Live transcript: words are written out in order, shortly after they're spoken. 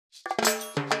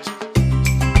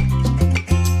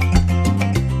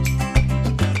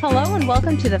Hello and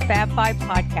welcome to the Fab Five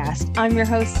podcast. I'm your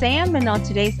host, Sam, and on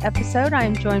today's episode, I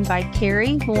am joined by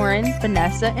Carrie, Lauren,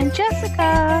 Vanessa, and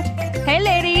Jessica. Hey,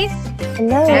 ladies.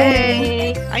 Hello.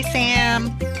 Hey. Hi,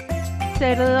 Sam.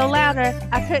 Say it a little louder.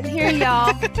 I couldn't hear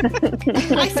y'all.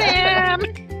 Hi, Sam.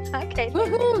 Okay.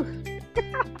 Woohoo.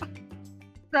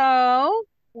 So,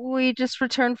 we just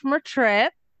returned from a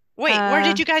trip. Wait, where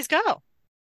did you guys go?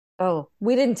 Oh,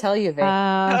 we didn't tell you, Vic.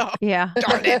 Yeah.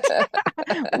 Darn it.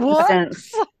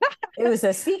 Whoops. It was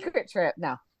a secret trip.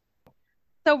 No.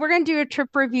 So, we're going to do a trip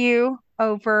review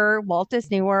over Walt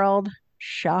Disney World.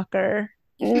 Shocker.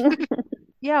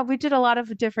 Yeah, we did a lot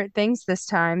of different things this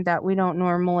time that we don't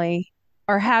normally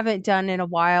or haven't done in a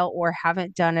while or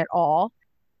haven't done at all.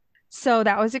 So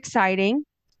that was exciting.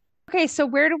 Okay, so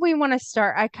where do we want to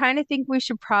start? I kind of think we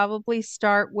should probably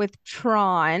start with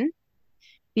Tron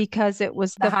because it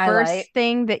was the first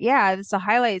thing that, it's a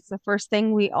highlight. It's the first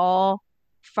thing we all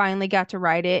finally got to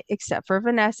ride it, except for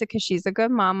Vanessa because she's a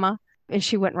good mama and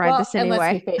she wouldn't ride this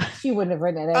anyway. She wouldn't have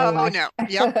ridden it Oh, anyway. no.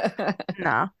 Yep.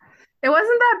 No. It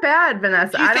wasn't that bad,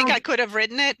 Vanessa. Do you think I could have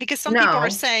ridden it? Because some people are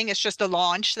saying it's just a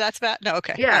launch. That's bad. No,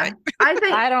 okay. Yeah, All right. I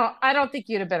think I don't think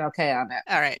you'd have been okay on it.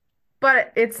 All right.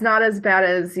 but it's not as bad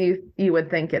as you would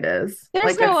think it is.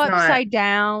 There's no it's upside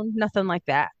down, nothing like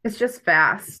that. It's just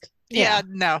fast. Yeah,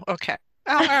 no. Okay.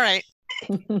 Oh, all right.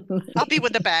 I'll be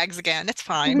with the bags again. It's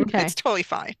fine. Okay. It's totally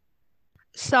fine.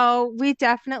 So we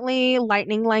definitely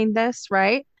lightning lane this,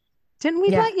 right? Didn't we?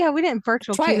 Yeah. We didn't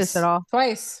virtual queue this at all.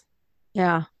 Twice.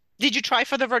 Yeah. Did you try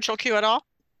for the virtual queue at all?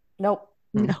 Nope.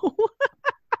 No.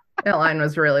 That line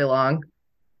was really long.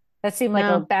 That seemed like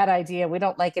a bad idea. We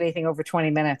don't like anything over 20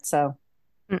 minutes, so.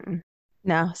 Mm-mm.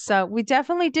 No. So we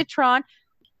definitely did Tron.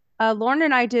 Lauren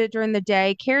and I did it during the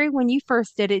day. Carrie, when you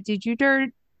first did it, did you do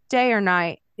day or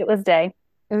night? It was day.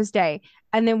 It was day.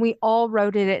 And then we all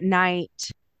rode it at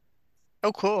night.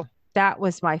 Oh, cool. That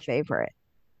was my favorite.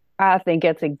 I think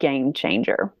it's a game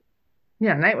changer.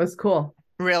 Yeah, night was cool.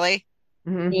 Really?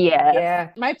 Mhm. Yeah, Yeah.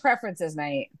 My preference is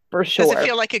night. for Does sure. it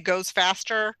feel like it goes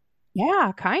faster?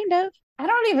 Yeah, kind of. I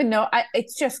don't even know.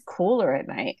 It's just cooler at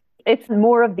night. It's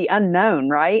more of the unknown,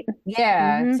 right?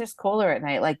 Yeah, Mhm. it's just cooler at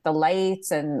night. Like the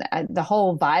lights and the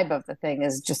whole vibe of the thing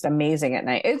is just amazing at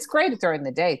night. It's great during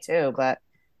the day too, but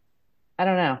I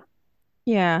don't know.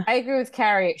 Yeah. I agree with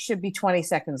Carrie. It should be 20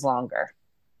 seconds longer,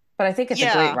 but I think it's a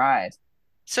Yeah. great ride.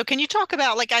 So can you talk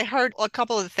about, like, I heard a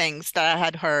couple of things that I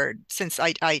had heard since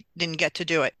I didn't get to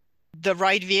do it. The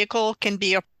ride vehicle can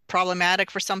be problematic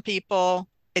for some people.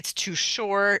 It's too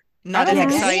short, not I as don't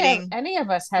think exciting. any of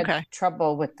us had Okay.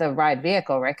 trouble with the ride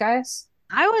vehicle, right, guys?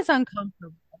 I was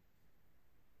uncomfortable.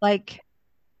 Like,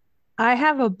 I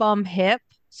have a bum hip,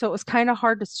 so it was kind of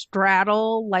hard to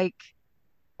straddle. Like,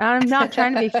 I'm not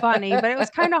trying to be funny, but it was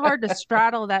kind of hard to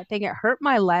straddle that thing. It hurt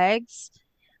my legs.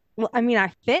 Well, I mean,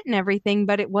 I fit and everything,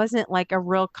 but it wasn't like a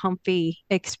real comfy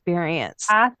experience.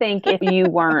 I think if you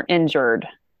weren't injured,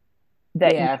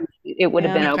 that Yeah. it would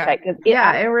have been Okay. okay. 'Cause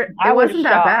Yeah, I it was wasn't that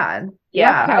shocked. bad.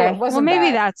 Yeah. Yeah. It wasn't Well,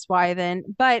 maybe bad. that's why then.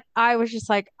 But I was just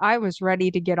like, I was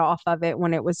ready to get off of it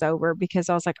when it was over because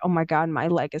I was like, oh my God, my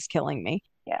leg is killing me.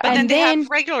 Yeah. But then And they then- have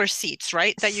regular seats,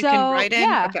 right? That you can So, ride in?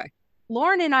 yeah. Okay.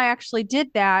 Lauren and I actually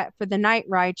did that for the night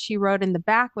ride. She rode in the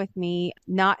back with me.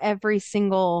 Not every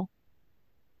single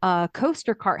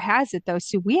coaster cart has it though.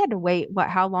 So we had to wait.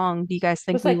 How long do you guys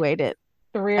think was we like waited?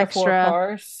 3 or 4 extra.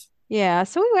 cars. Yeah,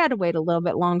 so we had to wait a little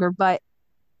bit longer, but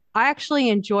I actually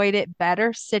enjoyed it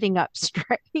better sitting up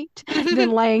straight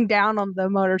than laying down on the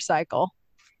motorcycle.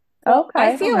 Okay.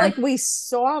 I feel Okay. like we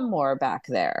saw more back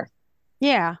there.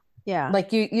 Yeah, yeah.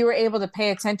 Like you were able to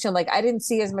pay attention. Like I didn't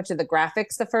see as much of the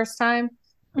graphics the first time,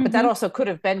 but that Mhm. also could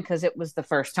have been because it was the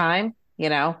first time,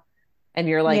 and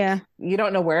you're like, Yeah. you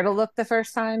don't know where to look the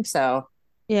first time. So,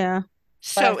 Yeah.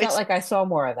 but I So felt like I saw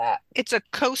more of that, it's a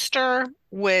coaster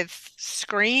with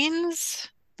screens.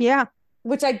 Yeah.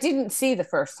 which I didn't see the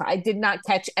first time. I did not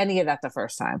catch any of that the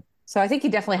first time. So I think you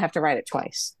definitely have to ride it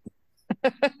twice,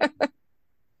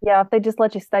 Yeah, if they just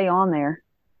let you stay on there.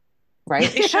 right?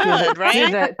 They should,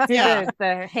 right? Do Yeah.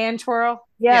 the hand twirl.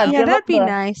 Yeah, Yeah. Yeah, that'd be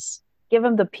nice. Give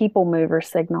them the people mover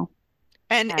signal.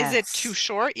 And is it Yes. too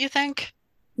short, you think?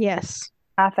 Yes.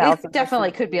 I thought It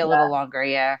definitely could be a little longer.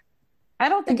 Yeah. I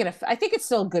don't think I think it's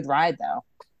still a good ride though.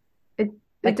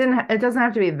 It doesn't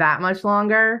have to be that much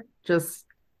longer. Just,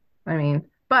 I mean,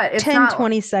 but it's 10, not.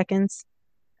 20 seconds.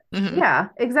 Mhm. Yeah,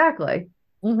 exactly.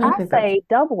 Mhm. I think say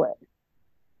double it.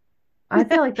 I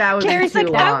feel like that would be Carrie's too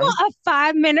like, I long. want a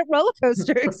 5-minute roller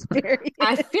coaster experience.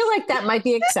 I feel like that might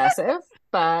be excessive,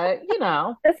 but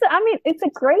I mean, it's a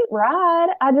great ride.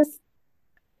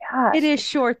 Gosh. It is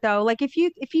short though. Like if you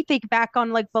think back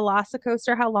on like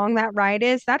Velocicoaster, how long that ride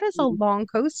is, that is a long That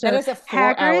coaster. is a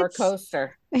 4-hour Hagrid's,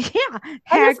 coaster. yeah, I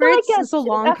just feel like Hagrid's is a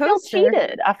long I feel coaster.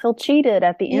 cheated. I feel cheated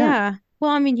at the end. Yeah.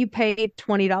 Well, I mean, you paid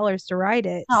 $20 to ride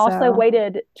it, I also so.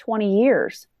 waited 20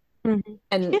 years. Mhm.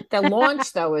 And the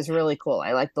launch though is really cool.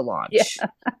 I like the launch. Yeah.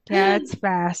 Yeah, it's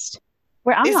fast.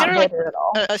 Where I'm Is not there like bitter at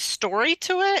all. a story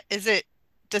to it? Does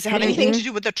it have anything to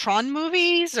do with the Tron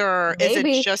movies, or is it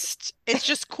Maybe. it's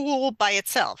just cool by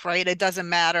itself, right? It doesn't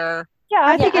matter. Yeah,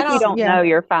 I think I if you don't- don't know,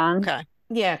 you're fine. Okay.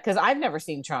 Yeah, because I've never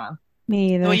seen Tron.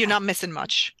 Me either. Well, you're not missing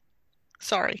much.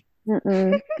 Sorry.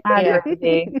 Mm-mm. I Yeah. agree,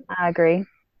 Dee. I agree.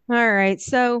 All right,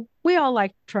 so we all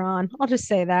like Tron. I'll just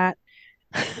say that.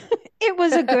 It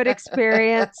was a good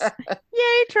experience.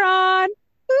 Yay, Tron!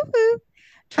 Woo-hoo.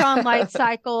 Tron Light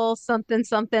Cycle, something,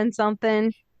 something,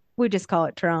 something. We just call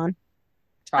it Tron.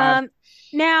 Tron.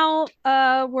 Now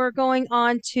we're going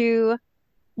on to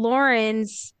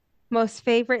Lauren's most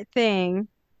favorite thing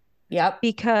Yep.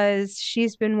 because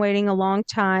she's been waiting a long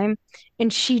time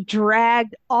and she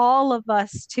dragged all of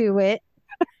us to it,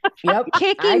 Yep.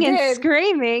 kicking I and did.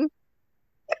 screaming.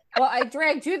 Well, I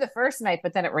dragged you the first night,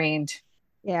 but then it rained.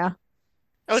 Yeah.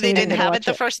 Oh, So they you didn't had to have it watch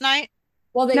the it. first night?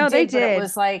 Well, they No, they did, but it did.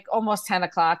 was like almost 10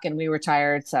 o'clock and we were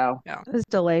tired. So It was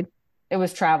delayed. it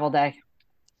was travel day,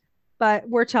 But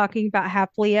we're talking about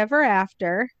Happily Ever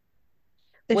After,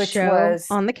 the which show was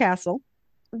on the castle.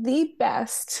 the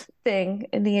best thing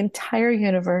in the entire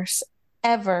universe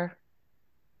ever,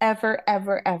 ever,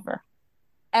 ever, ever,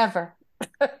 ever.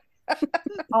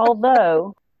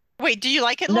 Although, Wait, do you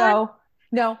like it, Lauren?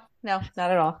 No, not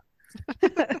at all.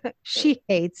 She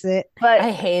hates it. but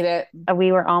I hate it.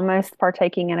 we were almost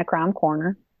partaking in a crime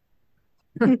corner.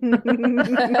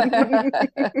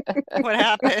 What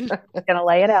happened? Gonna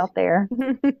lay it out there.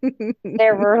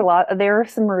 There were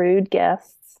some rude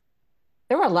guests.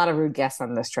 There were a lot of rude guests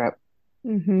on this trip.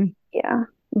 Mhm. Yeah.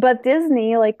 But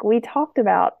Disney, like we talked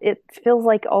about, it feels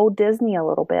like old Disney a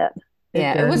little bit.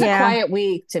 Yeah, it was Yeah. a quiet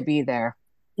week to be there.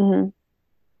 hmm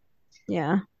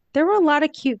Yeah. There were a lot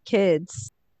of cute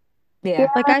kids. Yeah,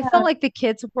 Like I felt like the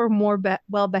kids were more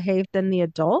well behaved than the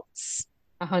adults.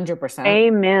 100%.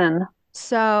 Amen.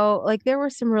 So, like, there were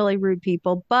some really rude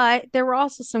people, but there were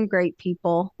also some great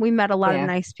people. We met a lot Yeah. of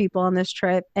nice people on this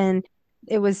trip, and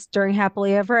it was during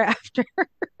Happily Ever After.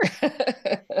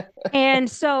 And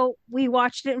so we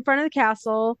watched it in front of the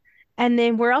castle. And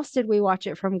then where else did we watch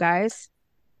it from, guys?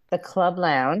 The Club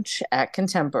Lounge at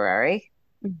Contemporary,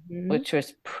 Mhm. which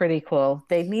was pretty cool.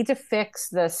 They need to fix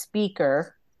the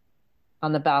speaker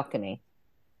on the balcony.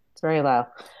 It's very low.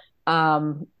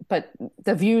 But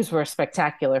the views were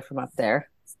spectacular from up there.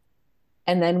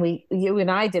 And then you and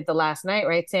I did the last night,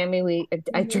 right, Sammy?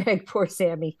 I dragged poor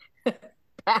Sammy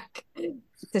back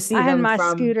to see I had them my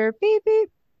from scooter. Beep, beep.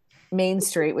 Main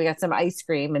Street. We got some ice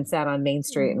cream and sat on Main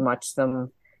Street and watched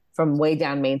them from way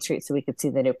down Main Street so we could see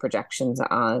the new projections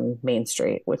on Main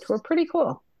Street, which were pretty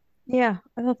cool. Yeah,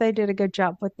 I thought they did a good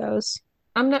job with those.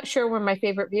 I'm not sure where my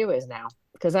favorite view is now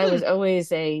because I was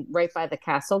always a right by the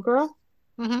castle girl.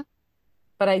 Mhm.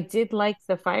 But I did like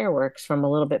the fireworks from a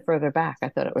little bit further back. I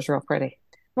thought it was real pretty.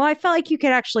 Well, I felt like you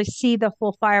could actually see the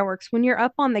full fireworks. When you're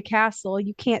up on the castle,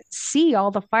 you can't see all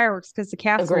the fireworks because the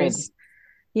castle's,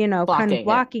 kind of Blocking it.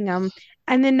 blocking them.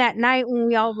 And then that night when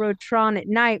we all rode Tron at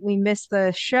night, we missed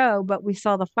the show, but we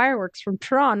saw the fireworks from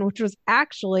Tron, which was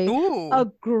actually Ooh. a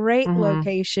great Mhm.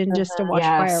 location just to watch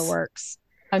Yes. fireworks.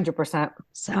 100%.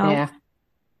 So, Yeah.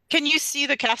 Can you see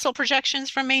the castle projections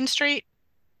from Main Street?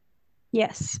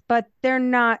 yes, but they're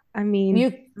not, I mean,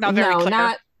 Not very clear.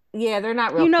 They're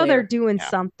not real they're clear. doing Yeah.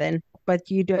 something, but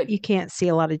you can't see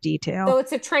a lot of detail. So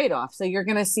it's a trade-off. So you're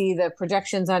going to see the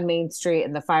projections on Main Street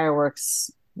and the fireworks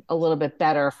a little bit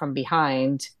better from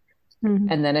behind. Mhm.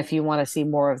 And then if you want to see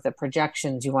more of the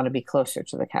projections, you want to be closer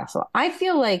to the castle. I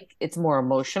feel like it's more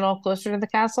emotional closer to the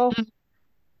castle. Mhm.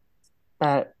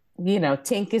 But,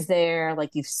 Tink is there.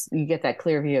 Like you get that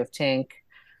clear view of Tink.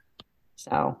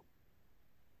 So,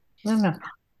 I don't know.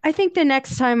 I think the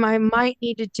next time I might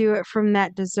need to do it from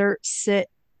that dessert sit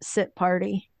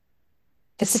party.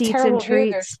 The It's a seats and terrible view.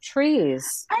 treats. There's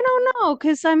trees. I don't know,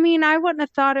 because I mean, I wouldn't have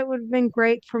thought it would have been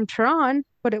great from Tron,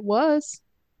 but it was.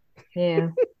 Yeah.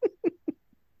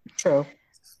 True.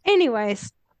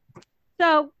 Anyways,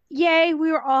 so yay,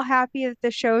 we were all happy that the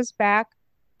show's back.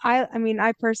 I mean,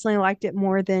 I personally liked it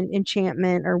more than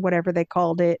Enchantment or whatever they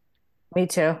called it. Me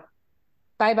too.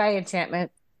 Bye-bye,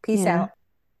 Enchantment. Peace Yeah. out.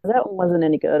 That one wasn't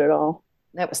any good at all.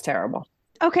 That was terrible.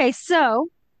 Okay, so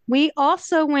we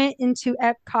also went into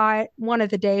Epcot one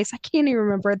of the days. I can't even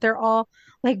remember. They're all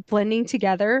like blending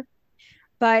together.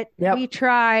 But Yep. we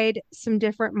tried some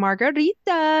different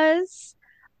margaritas.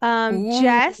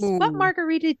 Jess, what Ooh.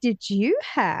 margarita did you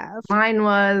have? Mine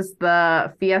was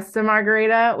the Fiesta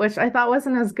Margarita, which I thought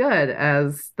wasn't as good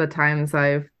as the times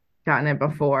I've gotten it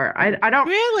before. I don't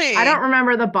Really? I don't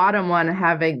remember the bottom one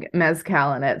having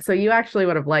mezcal in it. So you actually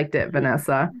would have liked it,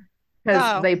 Vanessa, because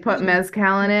Oh. they put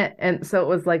mezcal in it, and so it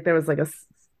was like there was like a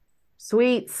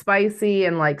sweet, spicy,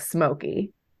 and like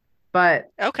smoky, but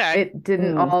Okay. it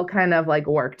didn't Mm. all kind of like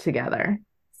work together.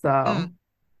 So Mm.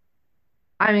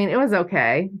 I mean, it was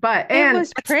okay, but It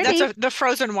was That's pretty. the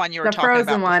frozen one you were the talking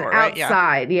frozen about one before, right? Yeah.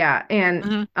 outside, yeah. And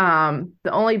Mhm.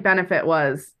 the only benefit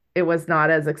was it was not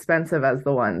as expensive as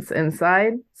the ones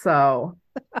inside. So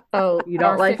Oh, you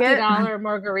don't our like it? $50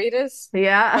 margaritas?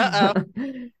 Yeah.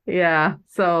 Yeah.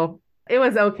 So it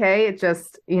was okay. It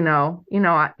just, I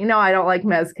don't like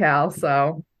mezcal,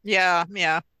 so Yeah,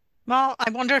 yeah. Well, I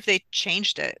wonder if they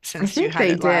changed it I since you think had they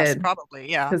it last. did. Probably,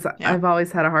 yeah. Because Yeah. I've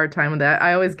always had a hard time with that.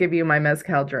 I always give you my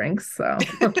mezcal drinks, so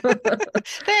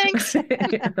Thanks.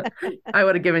 I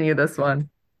would have given you this one.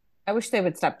 I wish they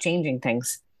would stop changing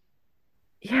things.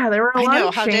 Yeah, there were a I lot know.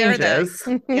 of How dare they? changes.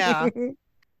 Yeah. Don't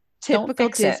Typical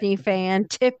fix it. Disney fan.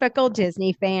 Typical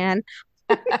Disney fan.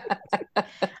 All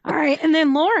right. And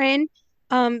then Lauren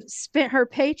spent her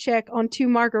paycheck on 2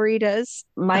 margaritas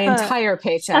My entire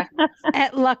paycheck.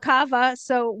 at La Cava.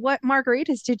 So what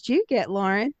margaritas did you get,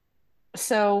 Lauren?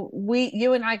 So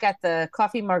you and I got the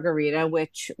coffee margarita,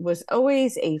 which was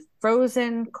always a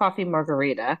frozen coffee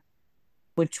margarita,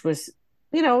 which was,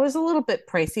 it was a little bit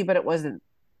pricey, but it wasn't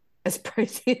as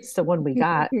pricey as the one we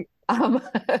got.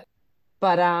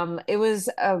 But it was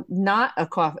not a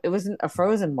coffee. It wasn't a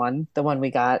frozen one. The one we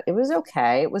got, it was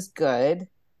okay. It was good.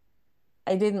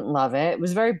 I didn't love it. It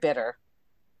was very bitter.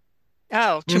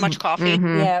 Oh, too much coffee.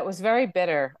 Mhm. Yeah, it was very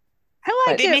bitter. I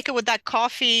like They it. make it with that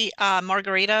coffee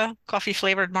margarita, coffee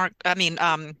flavored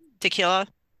tequila.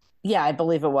 Yeah, I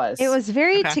believe it was. It was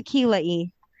very Okay.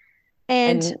 tequila-y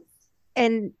and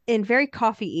and very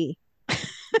coffee-y.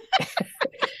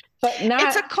 but not.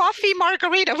 It's a coffee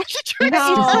margarita. What are you trying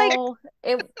No,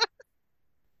 it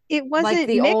it wasn't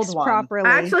the old mixed one. properly.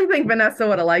 I actually think Vanessa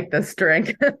would have liked this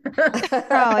drink.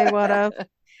 Probably would have.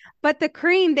 But the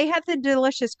cream, they had the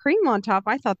delicious cream on top.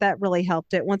 I thought that really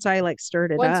helped it once I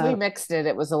stirred it Once up. we mixed it,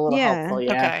 it was a little Yeah. helpful,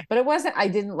 yeah. Okay. But it wasn't. I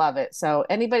didn't love it. So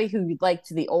anybody who liked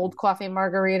the old coffee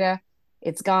margarita,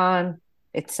 it's gone.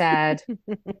 It's sad.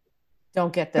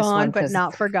 Don't get this Gone, one but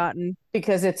not forgotten.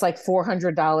 because it's like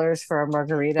 $400 for a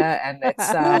margarita, and it's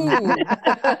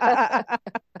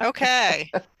Okay.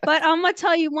 But I'm gonna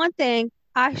tell you one thing.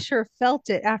 I sure felt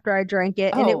it after I drank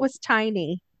it, and it Oh. was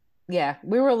tiny. yeah,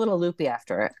 we were a little loopy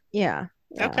after it. Yeah.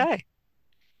 Okay.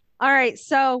 All right,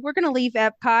 so we're gonna leave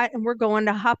Epcot and we're going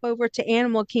to hop over to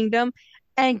Animal Kingdom.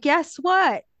 And guess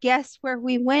what? Guess where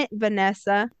we went,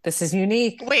 Vanessa? This is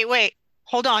unique. Wait.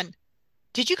 Hold on.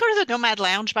 Did you go to the Nomad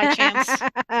Lounge by chance?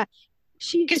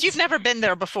 Because you've never been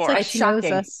there It's before. like It's she knows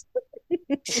shocking. us.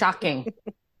 Shocking.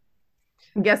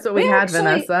 Guess what we We had, actually-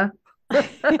 Vanessa?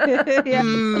 Yeah,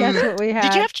 guess what we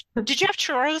had? Did you have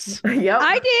churros? Yep.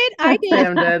 I did.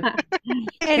 Sam did. And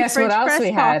Guess French what else press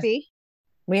we had? coffee.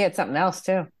 We had something else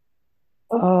too.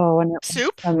 Oh, and it was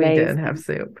Soup? We did amazing. have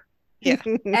soup.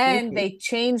 And they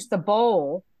changed the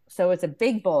bowl, so it's a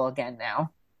big bowl again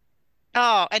now.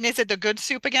 Oh, and is it the good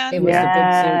soup again? It was the good soup.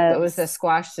 Yes. It was the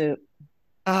squash soup.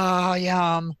 Oh,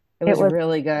 yum. It was was-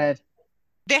 really good.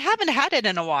 They haven't had it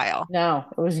in a while. No,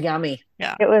 it was yummy.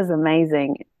 It was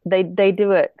amazing. They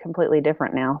do it completely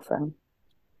different now, so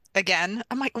Again?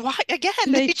 I'm like, why again?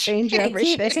 They change They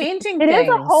keep everything. changing it things.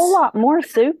 is a whole lot more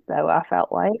soup, though. I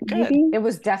felt like Good. maybe. It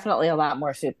was definitely a lot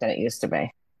more soup than it used to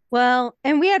be. Well,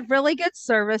 and we had really good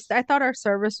service. I thought our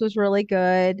service was really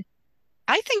good.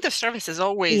 I think the service is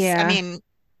always, Yeah. I mean,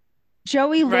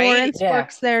 Joey Right? Lawrence Yeah.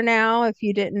 works there now, if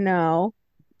you didn't know.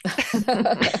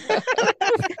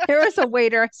 There was a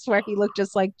waiter, I swear he looked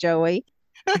just like Joey.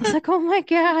 I was like, oh my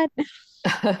God.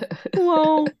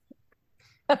 Whoa.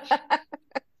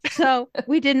 So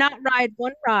we did not ride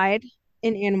one ride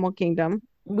in Animal Kingdom.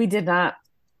 We did not.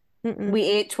 Mm-mm. We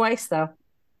ate twice though.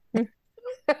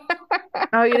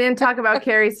 Oh, you didn't talk about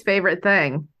Carrie's favorite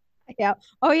thing.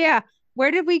 Oh yeah.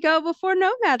 Where did we go before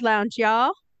Nomad Lounge,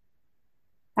 y'all?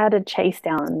 I had to chase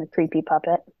down the creepy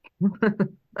puppet,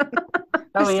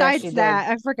 Oh, yes, Besides you did. that,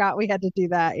 I forgot we had to do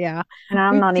that. Yeah. and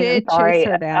I'm We not even did chase sorry.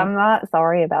 her down. I'm not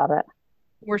sorry about it.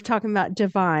 We're talking about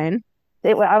Divine.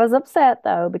 I was upset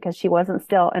though because she wasn't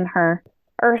still in her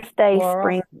Earth Day Laurel.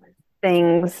 spring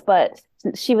things, but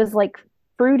she was like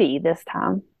fruity this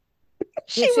time.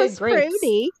 She Yes, she had was grapes.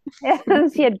 pretty.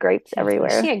 She had grapes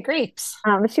everywhere. She had grapes.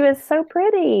 She was so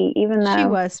pretty, even She though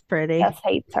was pretty. Jess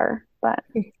hates her. But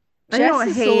I Jess don't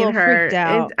is a hate little her. freaked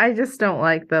out. I just don't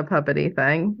like the puppety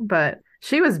thing. But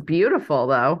she was beautiful,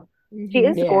 though. she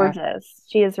is Yeah. gorgeous.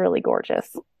 She is really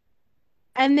gorgeous.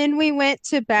 And then we went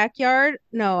to backyard.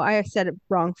 No, I said it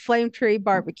wrong. Flame Tree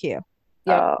Barbecue.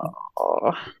 Yep.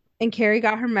 Oh, And Carrie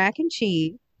got her mac and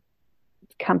cheese.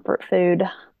 comfort food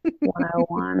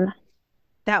 101.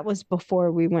 That was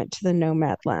before we went to the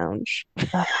Nomad Lounge.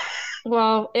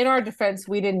 Well, in our defense,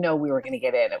 we didn't know we were going to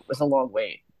get in. It was a long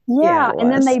wait. Yeah, it and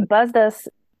then was. they buzzed us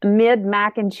mid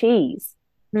mac and cheese.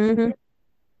 Mhm.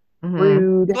 Mhm.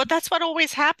 Rude. Well, that's what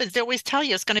always happens. They always tell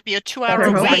you it's going to be a That's two-hour They're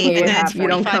exactly wait, hoping and what then it's happened. you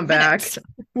don't 45 come back.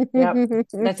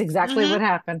 minutes. That's exactly what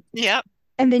happened. Yep.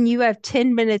 And then you have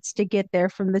 10 minutes to get there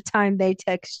from the time they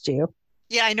text you.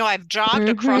 Yeah, I know. I've jogged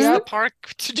across Mhm. the park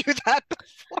to do that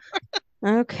before.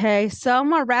 Okay, so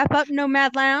I'm gonna wrap up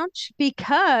Nomad Lounge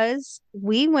because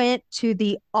we went to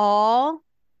the all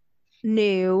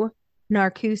new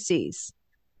Narcoossee's.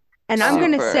 And I'm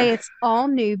gonna Super. say it's all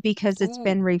new because it's Ooh.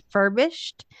 been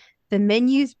refurbished. The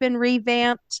menu's been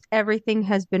revamped. Everything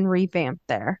has been revamped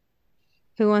there.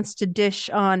 Who wants to dish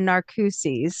on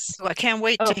Narcoossee's? Oh, I can't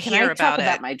wait Oh, to can hear I talk about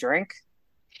about it. my drink?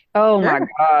 Oh my Sure.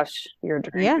 gosh, your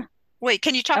drink. Yeah. Wait,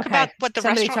 can you talk Okay, about what the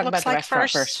somebody restaurant talk looks about the like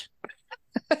restaurant first?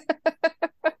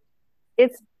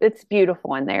 It's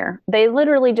beautiful in there. They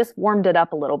literally just warmed it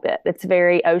up a little bit. It's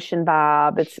very ocean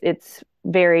vibe. It's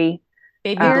very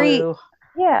Baby Very blue.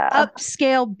 yeah.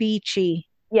 upscale beachy.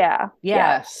 Yeah.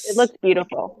 Yeah. Yes. It looks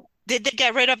beautiful. Did they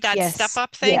get rid of that Yes.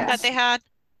 step-up thing that Yes. they had?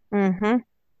 Mm-hmm.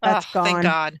 That's Oh, thank gone.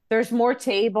 God. There's more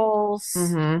tables.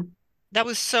 Hmm. That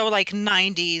was so like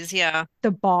 90s. Yeah.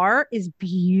 The bar is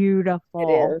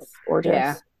beautiful. It is gorgeous.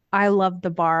 Yeah. I love the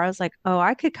bar. I was like, oh,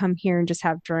 I could come here and just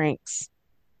have drinks.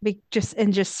 Just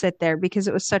sit there because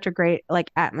it was such a great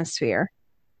like atmosphere.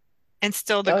 And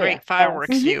still the Oh, great yeah. fireworks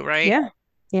Mhm. view, right? Yeah.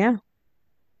 Yeah.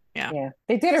 Yeah.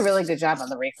 They did a really good job on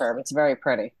the refurb. It's very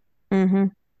pretty. Mm-hmm.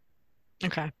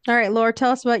 Okay. All right, Laura, tell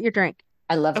us about your drink.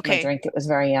 I loved my Okay. drink. It was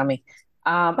very yummy.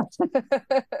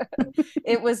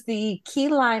 It was the key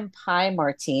lime pie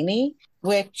martini,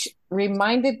 which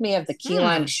reminded me of the key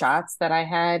lime shots that I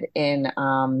had in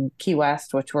Key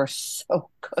West, which were so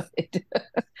good.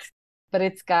 But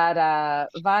it's got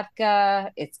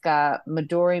vodka, it's got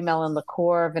Midori melon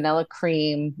liqueur, vanilla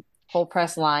cream, whole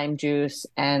pressed lime juice,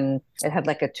 and it had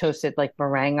like a toasted like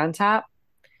meringue on top.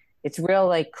 It's real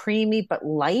like creamy but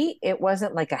light. It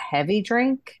wasn't like a heavy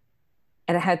drink.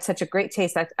 And it had such a great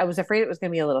taste. I was afraid it was going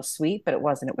to be a little sweet, but it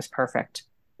wasn't. It was perfect.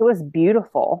 It was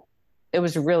beautiful. It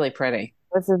was really pretty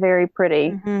It was a very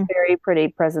Mhm. pretty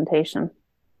presentation.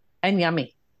 and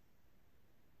yummy.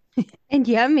 And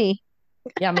yummy.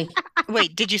 Yummy.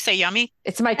 Wait, did you say yummy?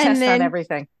 It's my test then- on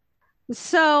everything.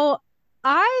 So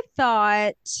I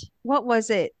thought, what was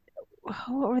it?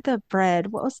 What were the bread?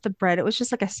 What was the bread? It was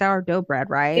just like a sourdough bread,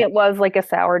 right? It was like a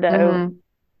sourdough. Mhm.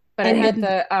 But it And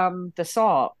had the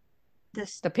salt,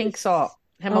 This, the pink salt,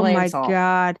 oh Himalayan my salt.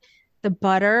 God. The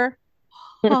butter.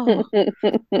 Oh, it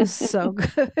was so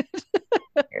good.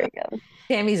 Very good.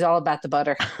 Tammy's all about the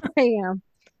butter. I am.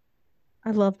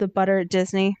 I love the butter at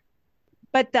Disney.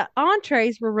 But the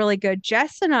entrees were really good.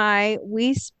 Jess and I,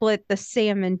 we split the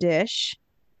salmon dish.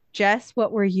 Jess,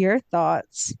 what were your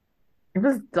thoughts? It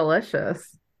was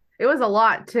delicious. It was a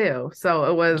lot too,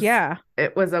 so Yeah.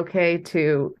 it was okay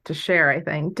to share, I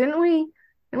think. Didn't we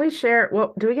share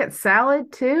what do we get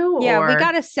salad too? Yeah, we or-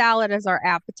 got a salad as our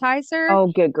appetizer, Oh,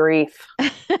 good grief.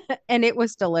 and it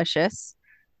was delicious.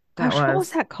 That Gosh, what was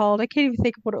was. that called? I can't even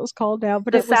think of what it was called now,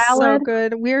 but The it was so salad?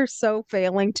 good. We're so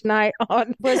failing tonight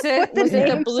on Was it what the was it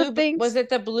the names blue of things. was it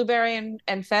the blueberry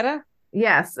and feta?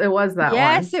 Yes, it was that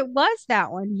Yes, one. it was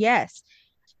that one. Yes.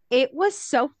 It was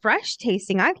so fresh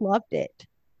tasting. I loved it.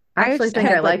 I actually just think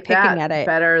kept, I like, like picking that at it.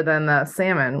 better than the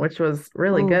salmon, which was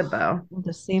really Ooh. good though.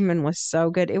 The salmon was so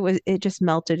good. It just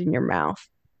melted in your mouth.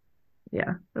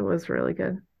 Yeah, it was really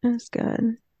good. It was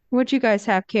good. What'd you guys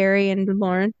have, Carrie and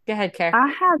Lauren? Go ahead, Care. I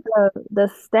had the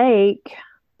steak,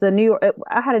 the New York.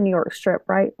 I had a New York strip,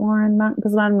 right, Lauren?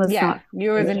 Because mine was Yeah, not.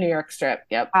 you were the New York strip.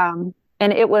 Yep. And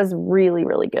it was really,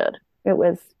 really good. It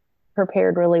was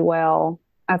prepared really well.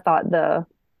 I just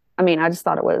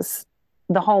thought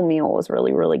the whole meal was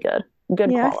really, really good.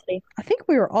 Good Yeah. quality. I think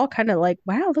we were all kind of like,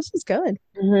 wow, this is good.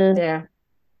 Mhm. Yeah.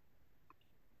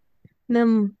 And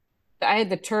then I had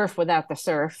the turf without the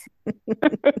surf.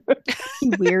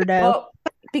 you weirdo. Well,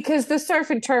 because the surf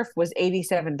and turf was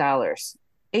 $87.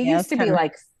 It Yeah, used it's to be kinda-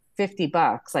 like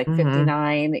 $50, like Mhm.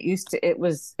 59.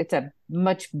 It's a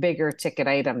much bigger ticket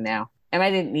item now. and I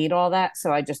didn't need all that,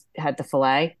 so I just had the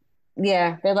fillet.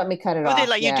 Yeah, they let me cut it Oh, off. they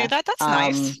let you do that? That's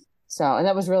nice. So, and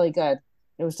that was really good.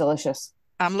 It was delicious.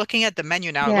 I'm looking at the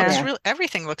menu now. It Yeah. looks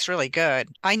everything looks really good.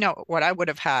 I know what I would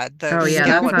have had. The Oh, yeah, that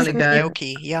scallops sounded and good.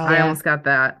 gnocchi. Yeah. I almost got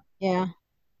that. Yeah.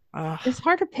 Ugh. It's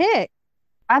hard to pick.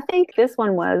 I think this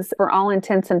one was, for all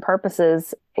intents and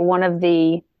purposes, one of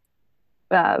the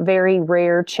very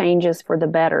rare changes for the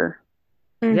better.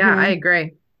 Yeah, I Mhm.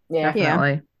 agree. Yeah.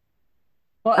 Definitely.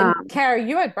 Well, and Kara,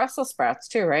 you had Brussels sprouts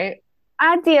too, right?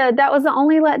 I did. That was the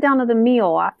only letdown of the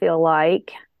meal, I feel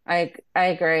like. I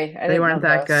agree. I They didn't weren't love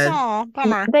that those. good. Oh,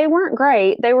 bummer. They weren't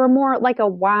great. They were more like a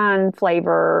wine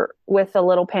flavor with a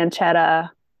little pancetta.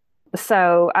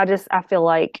 So I feel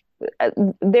like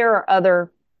there are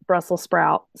other Brussels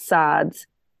sprout sides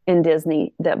in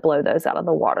Disney that blow those out of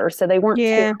the water. So they weren't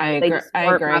Yeah. terrible. I They agree. just I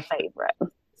weren't my agree.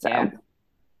 favorite. So Yeah.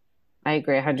 I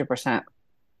agree 100%.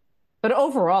 But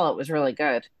overall, it was really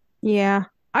good. Yeah.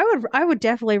 I would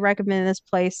definitely recommend this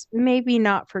place. Maybe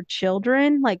not for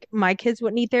children. Like my kids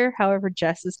wouldn't eat there. However,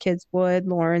 Jess's kids would,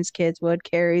 Lauren's kids would,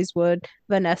 Carrie's would,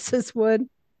 Vanessa's would.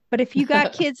 But if you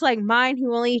got kids like mine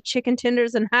who only eat chicken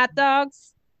tenders and hot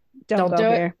dogs, don't go do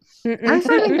it. here. I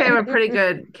actually think they have a Mm-mm. pretty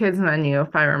good kids menu,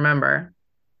 if I remember.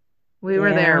 We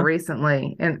were there Yeah.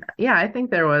 recently, and yeah, I think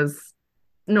there was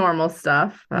normal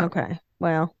stuff. Okay.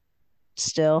 Well,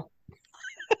 still.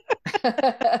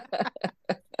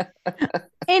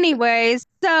 Anyways,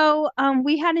 so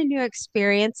we had a new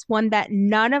experience, one that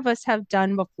none of us have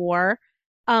done before.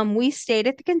 We stayed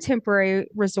at the Contemporary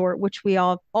Resort, which we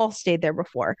all stayed there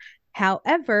before.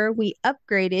 However, we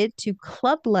upgraded to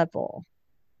club level.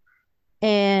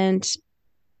 And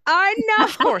I know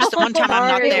Of course, the one time I'm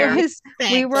not Sorry. there.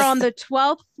 we were Thanks. on the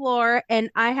 12th floor, and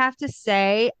I have to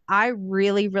say, I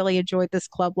really, really enjoyed this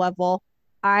club level.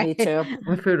 Me too.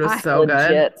 The food was I- so good.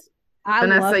 legit. I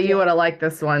Vanessa, loved you it. would have liked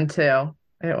this one too.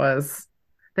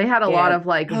 They had a lot Yeah. of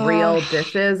like real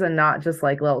dishes and not just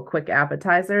like little quick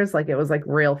appetizers. Like it was like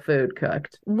real food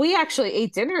cooked. We actually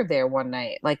ate dinner there one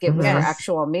night. Like it was our Yes.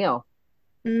 actual meal.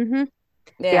 Mm-hmm.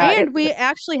 Yeah. And we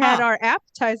actually had Huh. our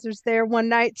appetizers there one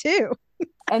night too.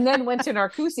 And then went to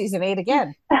Narcoossee's and ate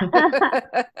again.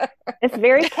 It's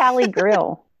very Cali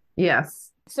Grill.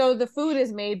 Yes. So the food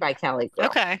is made by Cali Grill.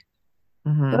 Okay.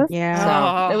 Mhm. Yeah. So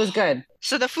Oh. it was good.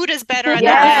 So the food is better at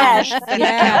Yes. the lounge than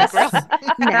Yes. the Cali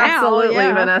Grill. Now, Absolutely,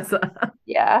 yeah. Vanessa.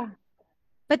 Yeah.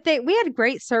 But we had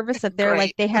great service up there. Like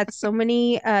Great. they had so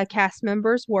many cast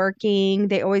members working.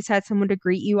 They always had someone to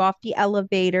greet you off the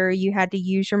elevator. You had to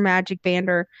use your magic band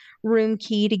or room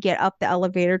key to get up the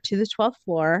elevator to the 12th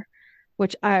floor,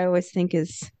 which I always think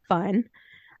is fun.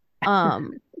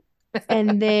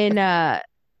 And then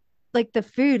like the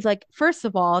food, like first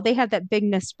of all, they had that big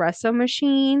Nespresso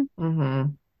machine, hmm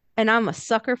and I'm a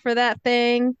sucker for that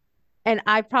thing. And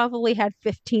I probably had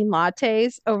 15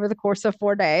 lattes over the course of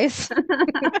 4 days.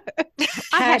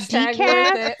 I had Hashtag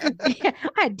decaf. worth it. Yeah,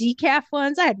 I had decaf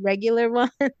ones. I had regular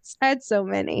ones. I had so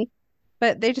many.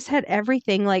 But they just had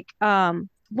everything. Like, what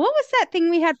was that thing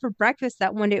we had for breakfast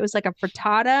that one day? It was like a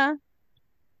frittata,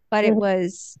 but it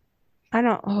was, I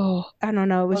don't know. It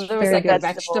Well, was there was very like a good.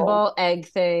 vegetable egg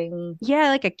thing. Yeah,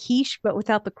 like a quiche, but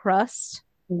without the crust.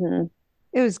 hmm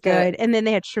It was good. And then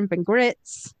they had shrimp and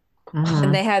grits.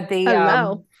 And they had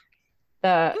Hello.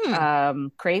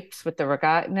 the crepes with the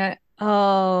regat in it.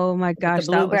 Oh my With gosh,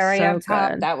 the that was blueberry so on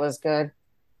top. good. That was good.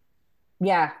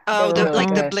 Yeah. Oh, they were really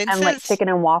like the good. blintzes. And like chicken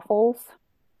and waffles.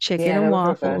 Chicken Yeah, and those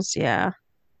were good. waffles, yeah.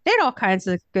 They had all kinds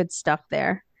of good stuff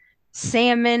there.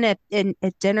 Salmon at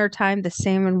dinner time, the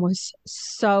salmon was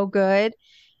so good.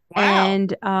 Wow. And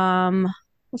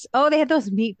they had those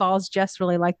meatballs. Jess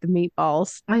really liked the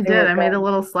meatballs. I They did. were I made good. a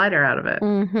little slider out of it.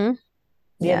 Mm-hmm.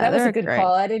 Yeah, that was they're a good great.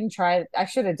 call. I didn't try it. I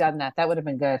should have done that. That would have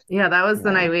been good. Yeah, that was the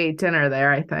Yeah. night we ate dinner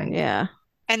there, I think. Yeah.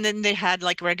 And then they had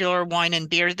like regular wine and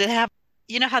beer. Did they have,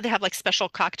 you know how they have like special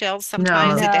cocktails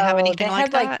sometimes? No. Did they have No, anything they like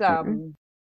had that?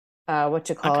 like what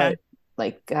you call Okay. it?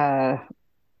 Like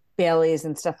Baileys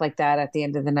and stuff like that at the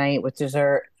end of the night with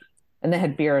dessert. And they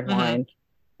had beer and Mhm. wine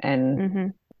and Mm-hmm. Yeah.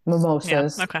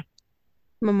 mimosas. Okay.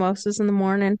 Mimosas in the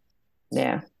morning.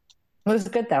 Yeah. It was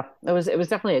good though. It was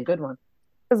definitely a good one.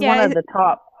 It was Yeah, one of the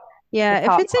top. Yeah, The if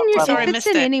top it's in your level. Sorry, if it's missed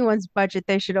in it. anyone's budget,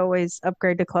 they should always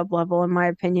upgrade to club level, in my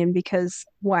opinion, because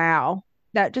wow,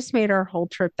 that just made our whole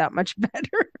trip that much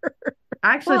better.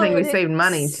 I actually think we it saved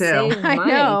money too. saved I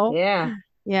money. know. Yeah.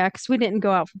 Yeah, because we didn't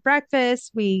go out for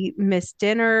breakfast. We missed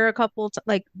dinner a couple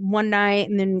like one night,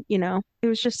 and then it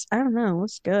was just I don't know, it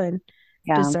was good.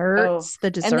 Yeah. Desserts, the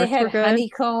And they desserts had were good.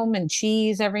 honeycomb and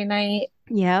cheese every night.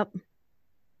 Yep,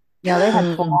 Yeah, they had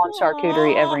Mm. full-on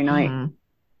charcuterie every night. Mhm.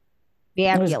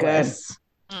 It was good. fabulous.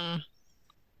 Mm.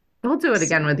 We'll do it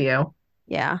again with you.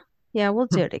 Yeah. Yeah, we'll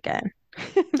do it again.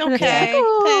 Okay,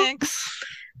 Cool. thanks.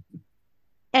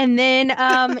 And then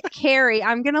Carrie,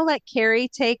 I'm gonna let Carrie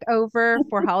take over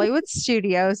for Hollywood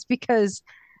Studios because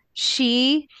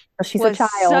she She's a was child.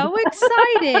 so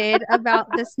excited about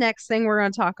this next thing we're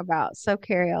going to talk about. So,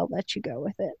 Carrie, I'll let you go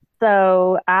with it.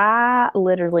 So I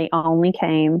literally only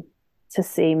came to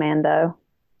see Mando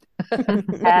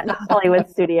at Hollywood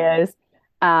Studios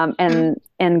and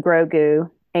Grogu.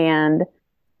 And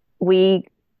we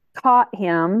caught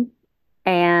him,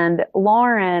 and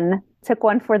Lauren took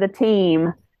one for the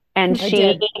team, and I she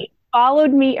did.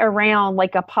 followed me around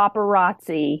like a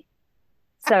paparazzi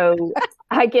so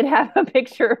I could have a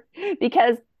picture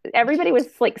because everybody was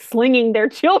like slinging their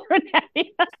children at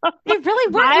me. They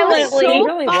really were. It was Violently. so They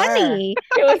really were. funny.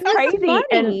 It was It was crazy.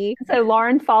 funny. And so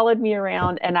Lauren followed me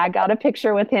around and I got a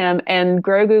picture with him, and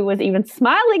Grogu was even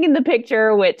smiling in the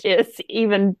picture, which is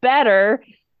even better.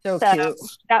 So So cute.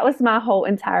 that was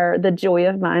the joy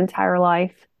of my entire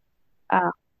life.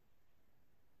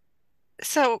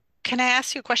 So, can I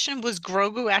ask you a question? Was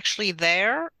Grogu actually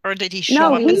there, or did he No,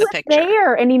 show up he in the was picture?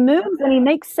 there, and he moves and he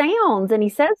makes sounds and he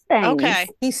says things. Okay.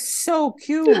 He's so He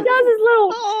cute. does his little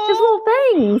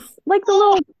Oh, things, like the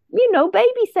little,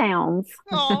 baby sounds.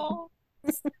 oh,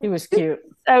 He was cute.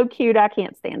 So cute, I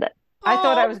can't stand it. I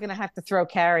thought I oh. was going to have to throw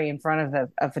Carrie in front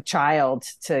of a child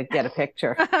to get a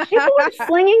picture. People were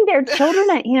slinging their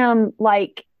children at him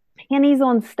like pennies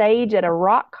on stage at a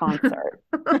rock concert.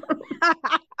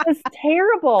 It's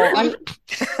terrible.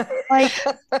 Like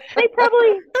they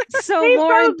probably So They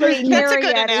Lauren probably- threw That's a Carrie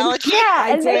good at him. analogy. yeah, I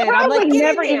and they did. I'm probably like, "Get in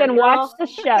never there, even girl." watched the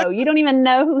show. You don't even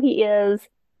know who he is.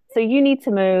 So you need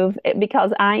to move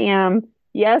because I'm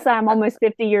almost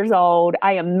 50 years old.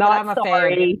 I am But not I'm a fan.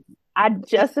 sorry. I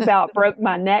just about broke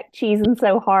my neck cheesing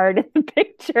so hard in the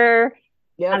picture,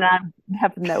 and Yep. I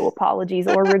have no apologies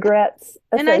or regrets.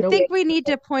 And I associated think we need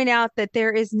to point out that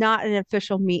there is not an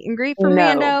official meet and greet for No.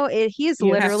 Mando. He is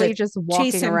You have literally to just Chase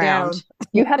walking him around. down.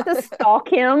 You have to stalk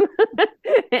him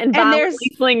and there's-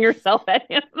 violently sling yourself at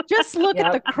him. Just look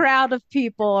at Yep. the crowd of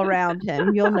people around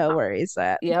him. You'll know where he's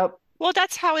at. Yep. Well,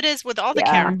 that's how it is with all the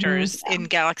Yeah. characters in They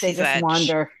Galaxy's just Edge.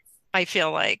 wander. I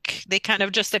feel like they kind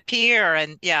of just appear,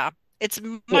 and it's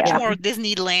much Yeah. more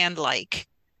Disneyland-like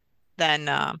than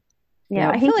Yeah,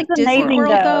 Yep. I he's feel like Disney amazing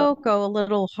World though. though go a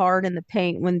little hard in the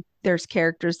paint when there's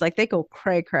characters like they go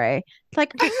cray cray. It's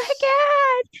like, oh my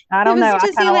I god, don't know. it was I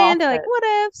kind of Disneyland. lost They're like,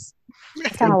 it. whatevs. I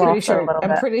kind I'm of pretty lost it a sure. little I'm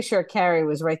bit. pretty sure Carrie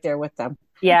was right there with them.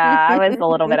 Yeah, I was a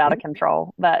little bit out of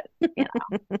control, but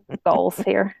goals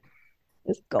here.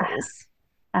 It's goals.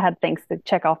 I had things to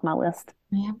check off my list.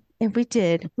 Yeah, and we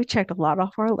did. We checked a lot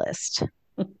off our list.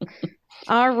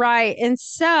 All right. And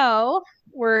so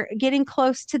we're getting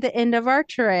close to the end of our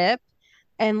trip,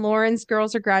 and Lauren's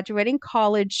girls are graduating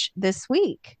college this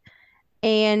week.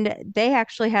 And they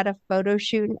actually had a photo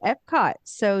shoot in Epcot.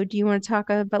 So do you want to talk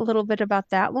a little bit about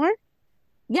that, Lauren?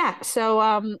 Yeah.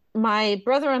 So my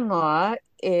brother-in-law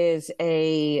is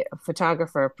a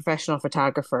photographer, professional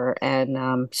photographer, and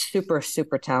super,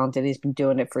 super talented. He's been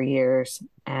doing it for years.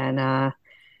 And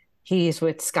he's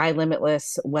with Sky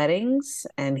Limitless Weddings,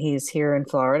 and he's here in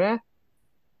Florida.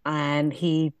 And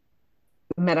he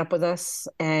met up with us,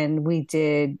 and we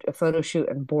did a photo shoot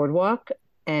in Boardwalk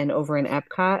and over in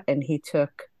Epcot. And he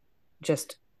took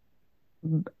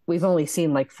we've only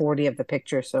seen like 40 of the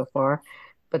pictures so far,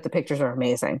 but the pictures are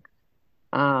amazing.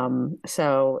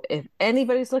 So if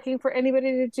anybody's looking for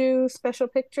anybody to do special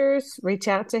pictures, reach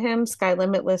out to him, Sky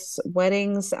Limitless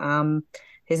Weddings.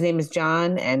 His name is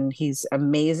John, and he's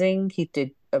amazing. He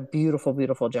did a beautiful,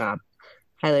 beautiful job.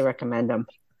 Highly recommend him.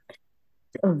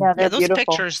 Yeah, Yeah, they're those beautiful.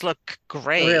 pictures look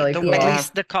great. Really At cool.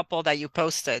 least the couple that you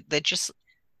posted, they're just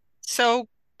so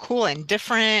cool and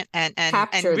different and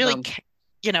Captured really, them.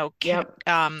 Yep.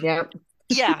 Yep.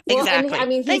 Yeah, Well, exactly. and I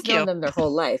mean, he's Thank known you. them their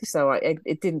whole life, so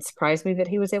it didn't surprise me that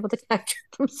he was able to capture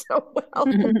them so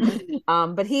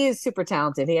well. But he is super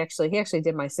talented. He actually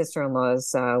did my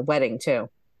sister-in-law's wedding too.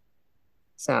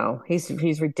 So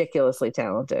he's ridiculously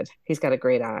talented. He's got a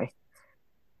great eye.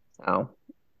 So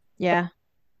Yeah.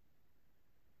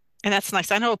 And that's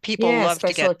nice. I know people Yeah, love to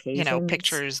special get, occasions.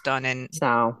 pictures done, and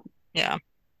so yeah.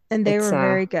 And they It's, were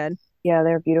very good. Yeah,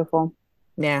 they're beautiful.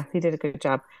 yeah, he did a good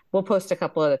job. We'll post a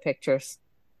couple of the pictures.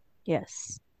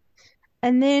 Yes.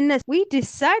 And then we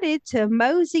decided to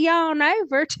mosey on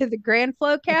over to the Grand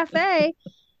Flow Cafe.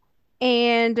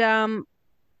 And,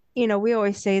 we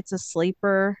always say it's a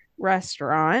sleeper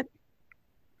restaurant.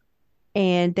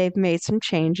 And they've made some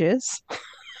changes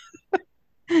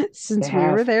since They we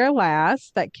were have. there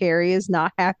last that Carrie is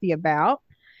not happy about.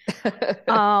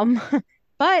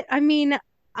 But I mean,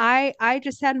 I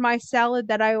just had my salad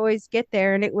that I always get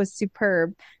there, and it was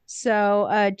superb.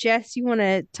 So, Jess, you want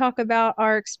to talk about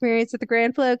our experience at the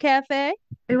Grand Flow Cafe?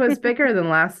 It was bigger than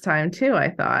last time too, I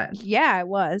thought. Yeah, it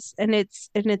was, and it's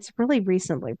really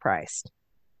reasonably priced.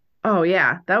 Oh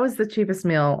yeah, that was the cheapest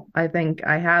meal I think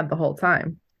I had the whole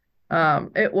time.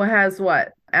 It has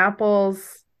what?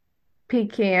 Apples,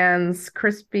 pecans,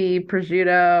 crispy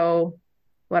prosciutto.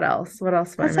 What else? What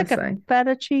else am I It's like a missing?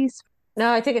 feta cheese.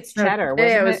 No, I think it's No, cheddar.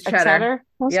 yeah, it Wasn't was a cheddar. cheddar?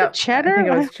 Was Yep, it cheddar? I think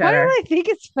it was Why cheddar. did I think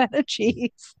it's feta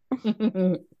cheese?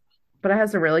 But it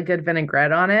has a really good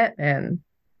vinaigrette on it, and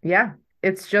yeah,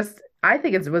 it's just I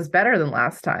think it was better than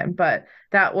last time, but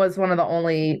that was one of the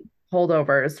only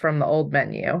holdovers from the old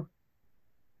menu.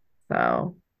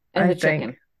 So And I the think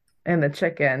chicken. and the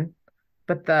chicken,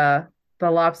 but the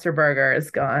lobster burger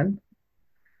is gone.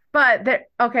 But there,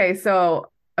 okay, so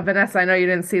Vanessa, I know you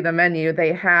didn't see the menu.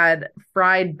 They had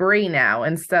fried brie now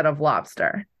instead of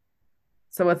lobster.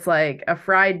 So it's like a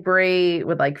fried brie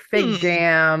with like fig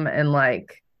jam and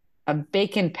like, A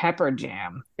bacon pepper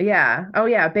jam. yeah. Oh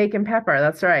yeah, bacon pepper.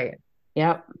 That's right.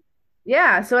 Yep.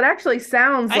 Yeah, so it actually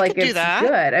sounds I like could do it's that.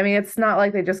 good. I mean, it's not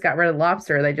like they just got rid of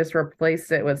lobster. They just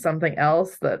replaced it with something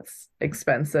else that's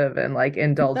expensive and like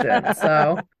indulgent.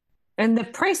 So, And the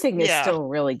pricing is Yeah. still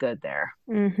really good there.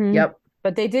 Mm-hmm. yep.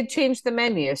 But they did change the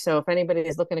menu. So if anybody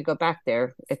is looking to go back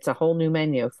there, it's a whole new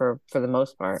menu for the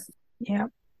most part. Yeah.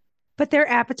 But their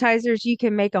appetizers you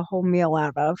can make a whole meal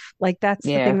out of. Like that's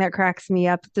the Yeah. thing that cracks me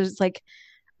up. There's like,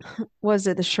 was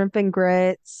it the shrimp and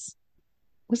grits?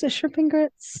 Was it shrimp and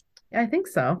grits? I think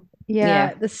so. Yeah,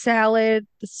 Yeah. the salad,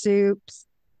 the soups.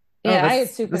 Yeah, the, I had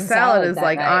soup the and salad is that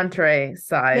like night. entree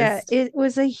sized. Yeah, it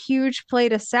was a huge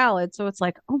plate of salad. So it's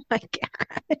like, oh my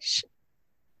gosh.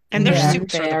 And their Yeah.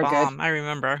 soups are They the are good. bomb. I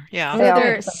remember. Yeah. They are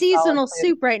Their good, solid seasonal food.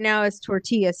 soup right now is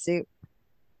tortilla soup.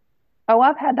 Oh,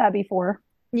 I've had that before.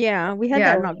 Yeah, we had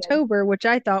Yeah. that in October, which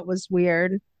I thought was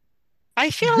weird. I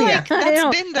feel Yeah. like I that's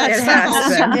don't- been It that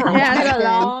has summer. been. It has It's been a been.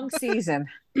 long season.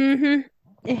 Mm-hmm.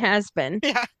 It has been.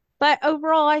 Yeah. But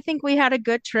overall, I think we had a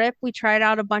good trip. We tried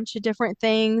out a bunch of different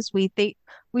things. We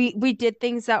did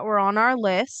things that were on our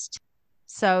list.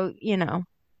 So,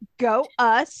 go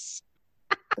us.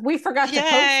 We forgot to Yay.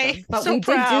 post them, but So we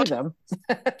proud. did do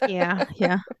them.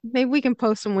 Yeah. Maybe we can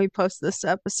post when we post this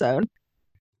episode.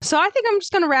 So I think I'm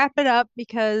just going to wrap it up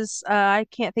because I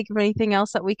can't think of anything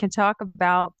else that we can talk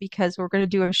about because we're going to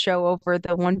do a show over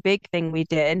the one big thing we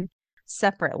did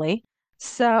separately.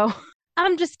 So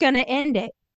I'm just going to end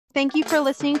it. Thank you for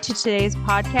listening to today's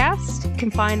podcast. You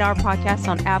can find our podcast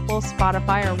on Apple,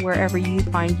 Spotify, or wherever you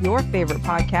find your favorite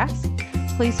podcasts.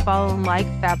 Please follow and like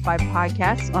Fab Five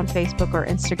Podcasts on Facebook or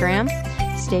Instagram.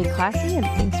 Stay classy and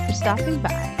thanks for stopping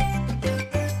by.